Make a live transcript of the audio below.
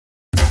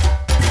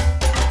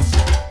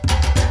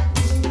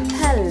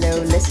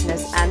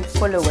listeners and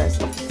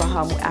followers of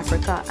Fahamu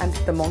Africa and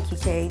the Monkey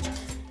Cage.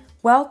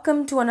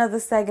 Welcome to another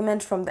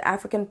segment from the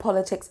African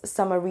Politics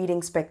Summer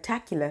Reading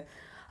Spectacular,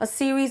 a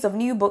series of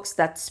new books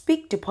that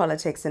speak to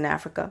politics in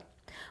Africa.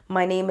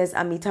 My name is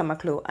Amita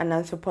Maklo, an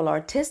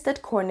anthropologist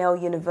at Cornell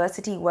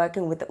University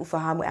working with the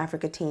Ufahamu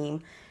Africa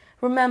team.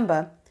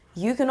 Remember,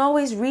 you can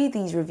always read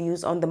these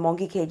reviews on the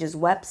Monkey Cage's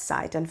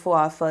website, and for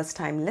our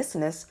first-time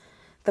listeners,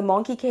 the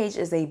Monkey Cage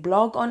is a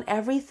blog on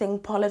everything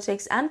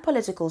politics and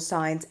political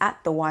science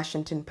at the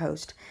Washington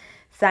Post.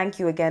 Thank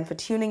you again for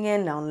tuning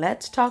in. Now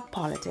let's talk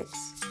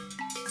politics.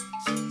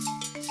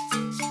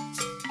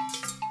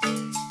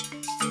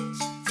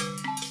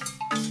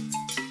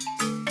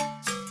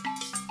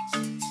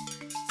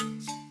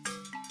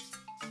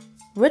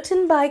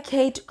 Written by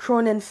Kate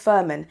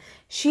Cronin-Furman,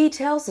 she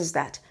tells us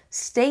that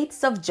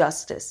States of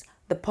Justice,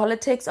 The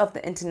Politics of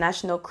the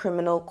International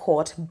Criminal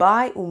Court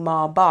by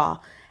Umar Ba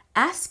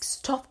asks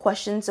tough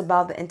questions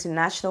about the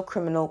International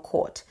Criminal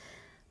Court.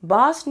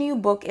 Ba's new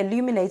book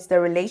illuminates the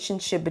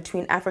relationship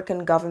between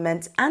African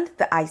governments and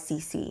the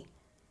ICC.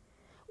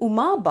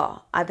 Umar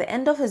Ba, at the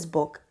end of his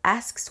book,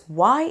 asks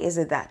why is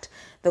it that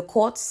the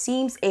court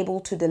seems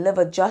able to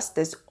deliver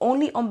justice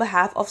only on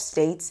behalf of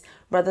states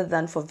rather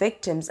than for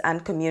victims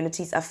and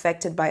communities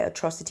affected by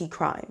atrocity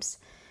crimes.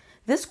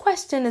 This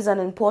question is an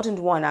important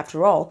one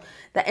after all.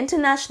 The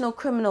International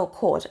Criminal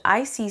Court,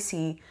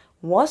 ICC,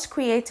 was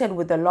created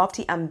with the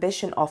lofty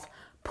ambition of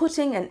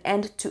putting an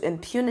end to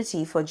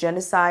impunity for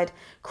genocide,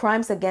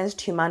 crimes against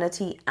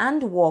humanity,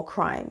 and war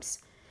crimes.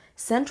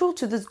 Central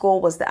to this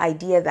goal was the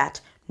idea that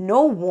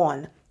no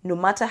one, no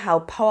matter how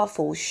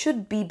powerful,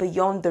 should be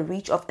beyond the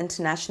reach of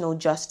international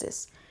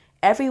justice.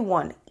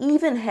 Everyone,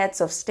 even heads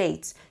of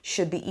states,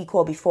 should be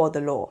equal before the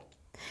law.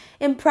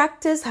 In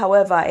practice,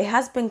 however, it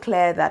has been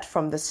clear that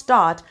from the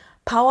start,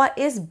 power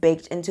is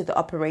baked into the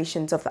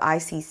operations of the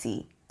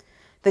ICC.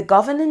 The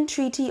governing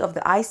treaty of the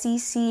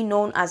ICC,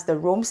 known as the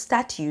Rome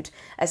Statute,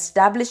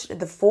 established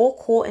the 4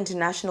 core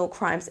international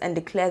crimes and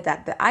declared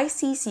that the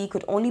ICC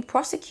could only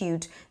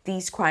prosecute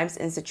these crimes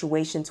in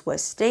situations where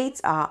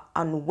states are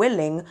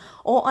unwilling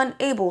or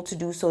unable to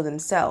do so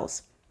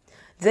themselves.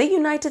 The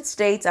United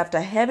States, after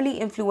heavily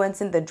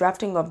influencing the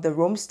drafting of the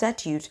Rome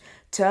Statute,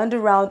 turned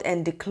around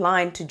and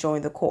declined to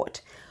join the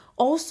court.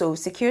 Also,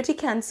 Security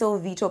Council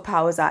veto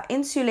powers are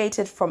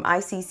insulated from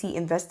ICC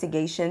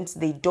investigations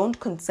they don't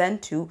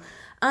consent to,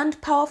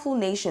 and powerful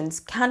nations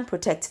can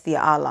protect their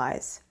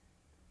allies.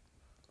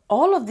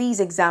 All of these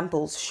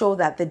examples show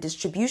that the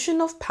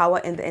distribution of power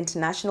in the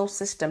international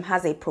system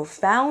has a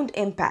profound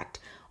impact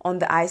on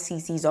the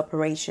ICC's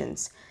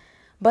operations.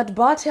 But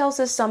Ba tells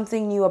us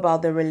something new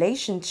about the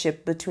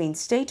relationship between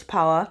state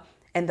power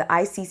and the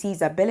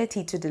ICC's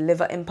ability to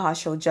deliver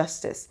impartial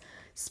justice.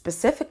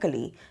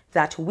 Specifically,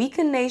 that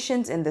weakened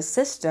nations in the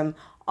system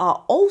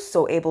are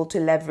also able to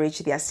leverage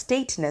their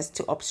stateness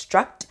to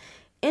obstruct,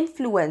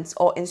 influence,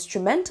 or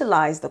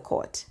instrumentalize the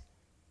court.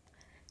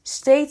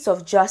 States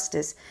of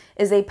Justice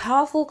is a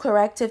powerful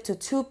corrective to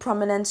 2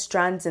 prominent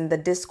strands in the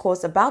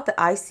discourse about the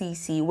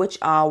ICC, which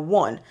are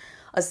 1.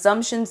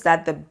 Assumptions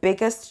that the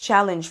biggest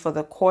challenge for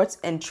the court's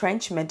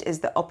entrenchment is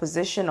the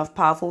opposition of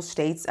powerful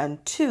states,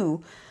 and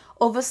 2.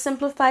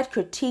 Oversimplified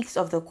critiques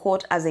of the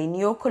court as a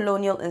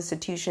neo-colonial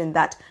institution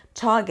that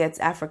targets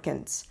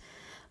Africans.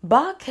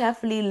 Ba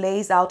carefully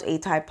lays out a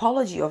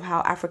typology of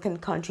how African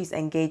countries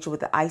engage with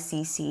the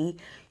ICC,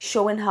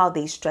 showing how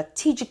they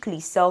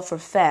strategically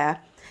self-refer,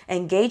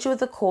 engage with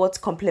the court's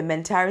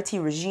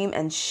complementarity regime,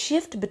 and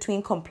shift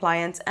between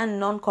compliance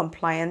and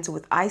non-compliance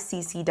with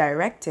ICC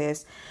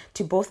directives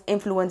to both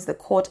influence the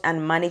court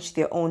and manage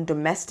their own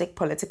domestic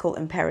political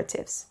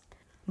imperatives.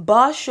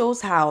 Ba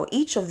shows how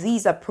each of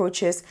these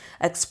approaches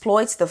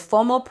exploits the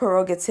formal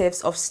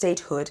prerogatives of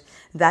statehood,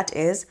 that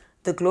is,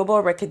 the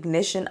global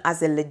recognition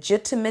as a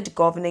legitimate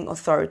governing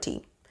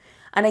authority.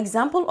 An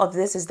example of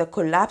this is the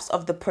collapse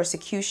of the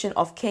persecution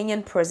of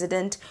Kenyan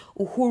President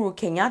Uhuru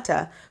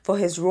Kenyatta for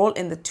his role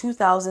in the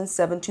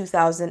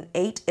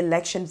 2007-2008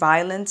 election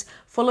violence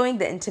following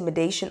the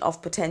intimidation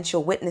of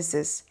potential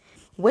witnesses.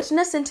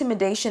 Witness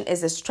intimidation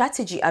is a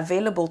strategy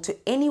available to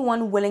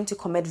anyone willing to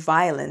commit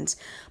violence,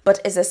 but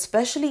is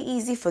especially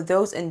easy for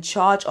those in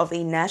charge of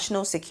a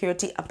national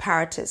security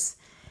apparatus.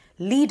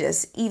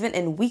 Leaders, even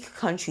in weak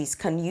countries,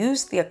 can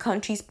use their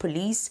country's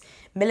police,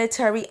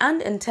 military, and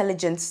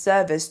intelligence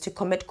service to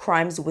commit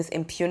crimes with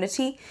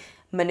impunity,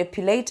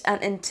 manipulate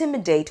and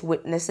intimidate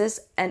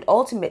witnesses, and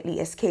ultimately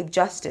escape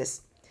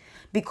justice.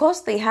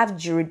 Because they have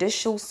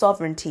judicial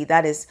sovereignty,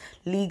 that is,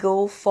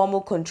 legal,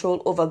 formal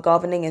control over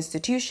governing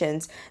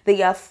institutions,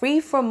 they are free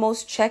from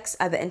most checks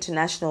at the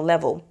international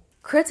level.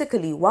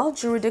 Critically, while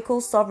juridical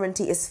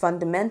sovereignty is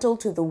fundamental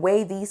to the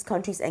way these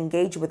countries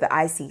engage with the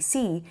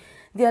ICC,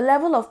 their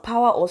level of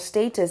power or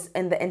status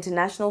in the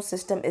international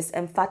system is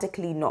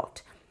emphatically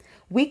not.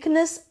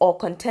 Weakness or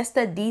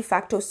contested de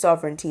facto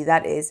sovereignty,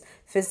 that is,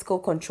 physical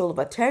control of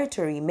a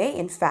territory, may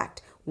in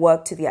fact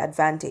work to their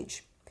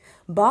advantage.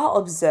 Ba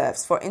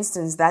observes, for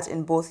instance, that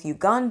in both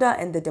Uganda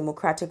and the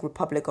Democratic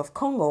Republic of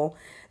Congo,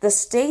 the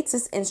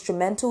states'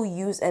 instrumental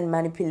use and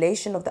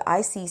manipulation of the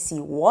ICC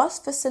was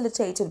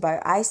facilitated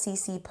by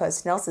ICC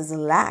personnel's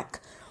lack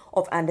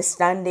of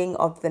understanding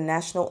of the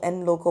national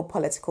and local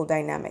political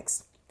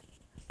dynamics.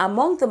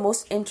 Among the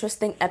most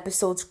interesting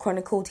episodes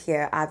chronicled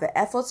here are the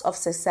efforts of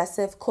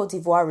successive Côte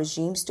d'Ivoire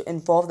regimes to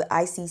involve the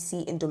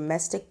ICC in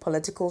domestic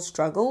political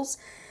struggles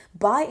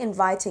by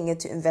inviting it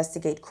to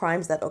investigate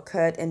crimes that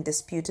occurred in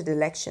disputed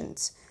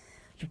elections.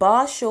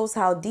 Ba shows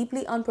how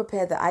deeply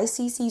unprepared the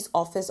ICC's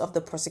Office of the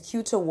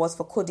Prosecutor was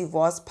for Côte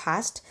d'Ivoire's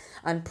past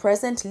and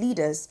present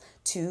leaders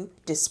to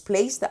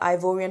displace the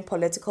Ivorian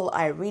political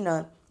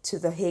arena to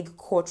the Hague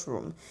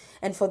courtroom,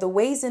 and for the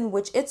ways in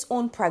which its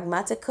own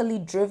pragmatically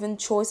driven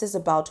choices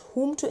about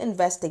whom to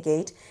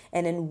investigate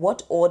and in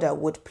what order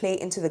would play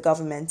into the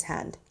government's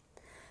hand.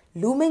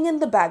 Looming in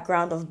the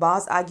background of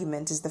Ba's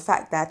argument is the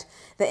fact that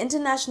the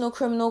International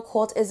Criminal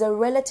Court is a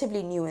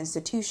relatively new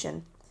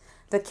institution.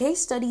 The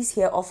case studies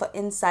here offer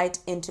insight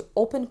into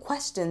open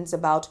questions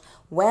about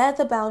where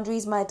the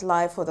boundaries might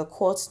lie for the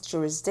court's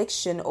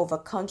jurisdiction over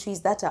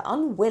countries that are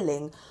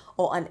unwilling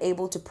or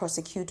unable to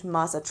prosecute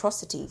mass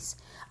atrocities,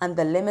 and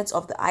the limits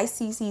of the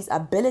ICC's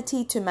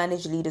ability to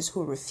manage leaders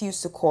who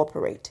refuse to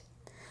cooperate.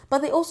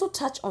 But they also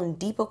touch on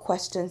deeper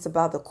questions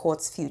about the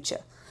court's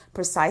future.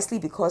 Precisely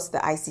because the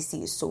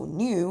ICC is so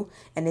new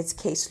and its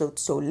caseload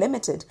so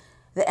limited,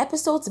 the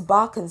episodes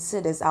Ba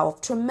considers are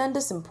of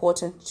tremendous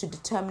importance to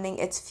determining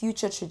its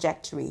future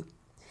trajectory.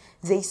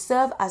 They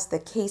serve as the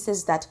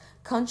cases that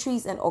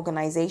countries and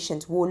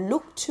organizations will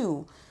look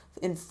to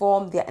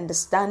inform their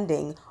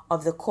understanding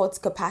of the court's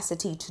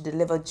capacity to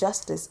deliver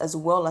justice as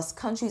well as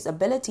countries'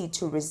 ability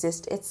to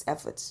resist its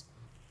efforts.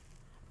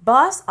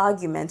 Ba's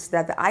argument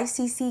that the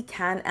ICC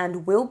can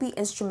and will be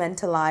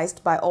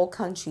instrumentalized by all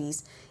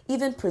countries,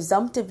 even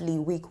presumptively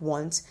weak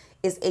ones,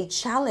 is a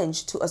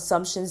challenge to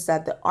assumptions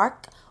that the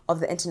arc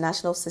of the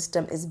international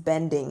system is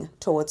bending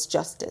towards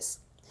justice.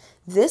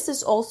 This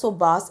is also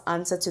Ba's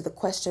answer to the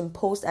question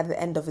posed at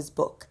the end of his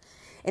book.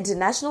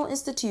 International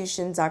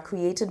institutions are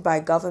created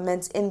by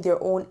governments in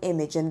their own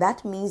image, and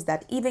that means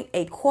that even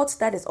a court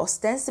that is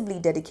ostensibly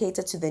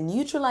dedicated to the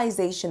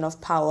neutralization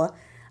of power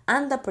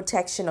and the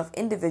protection of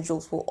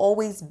individuals will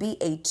always be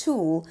a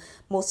tool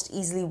most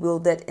easily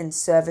wielded in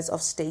service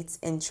of states'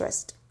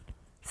 interest.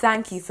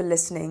 Thank you for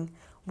listening.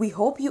 We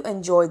hope you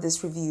enjoyed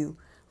this review.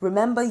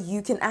 Remember,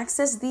 you can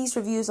access these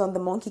reviews on the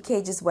Monkey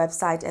Cages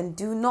website, and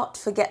do not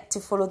forget to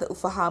follow the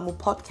Ufahamu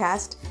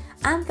podcast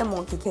and the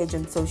Monkey Cage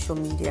on social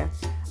media.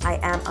 I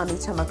am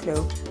Amita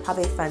Maklo. Have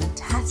a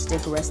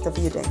fantastic rest of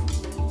your day.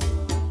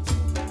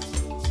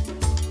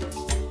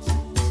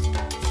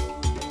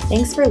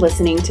 Thanks for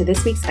listening to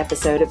this week's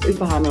episode of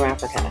Ufahamu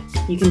Africa.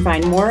 You can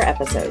find more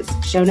episodes,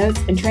 show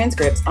notes, and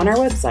transcripts on our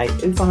website,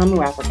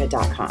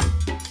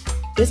 ufahamuafrica.com.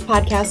 This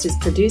podcast is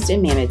produced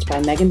and managed by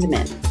Megan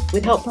Demin,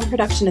 with help from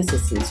production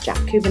assistants Jack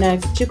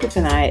Kubina,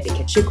 Chukwufunaya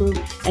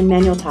Ikechukwu, and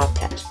Manuel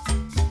Topet.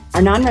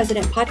 Our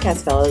non-resident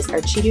podcast fellows are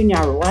Chidu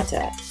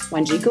Nyaruwata,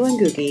 Wanjiku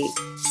Ngugi,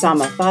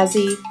 Sama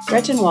Fazi,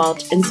 Gretchen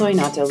Walsh, and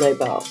Soinato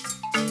Lebo.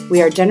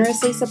 We are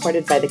generously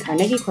supported by the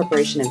Carnegie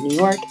Corporation of New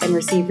York and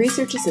receive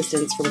research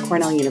assistance from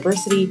Cornell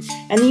University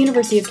and the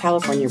University of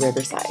California,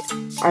 Riverside.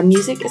 Our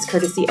music is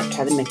courtesy of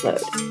Kevin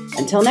McLeod.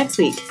 Until next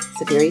week,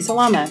 Safiri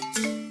Salama.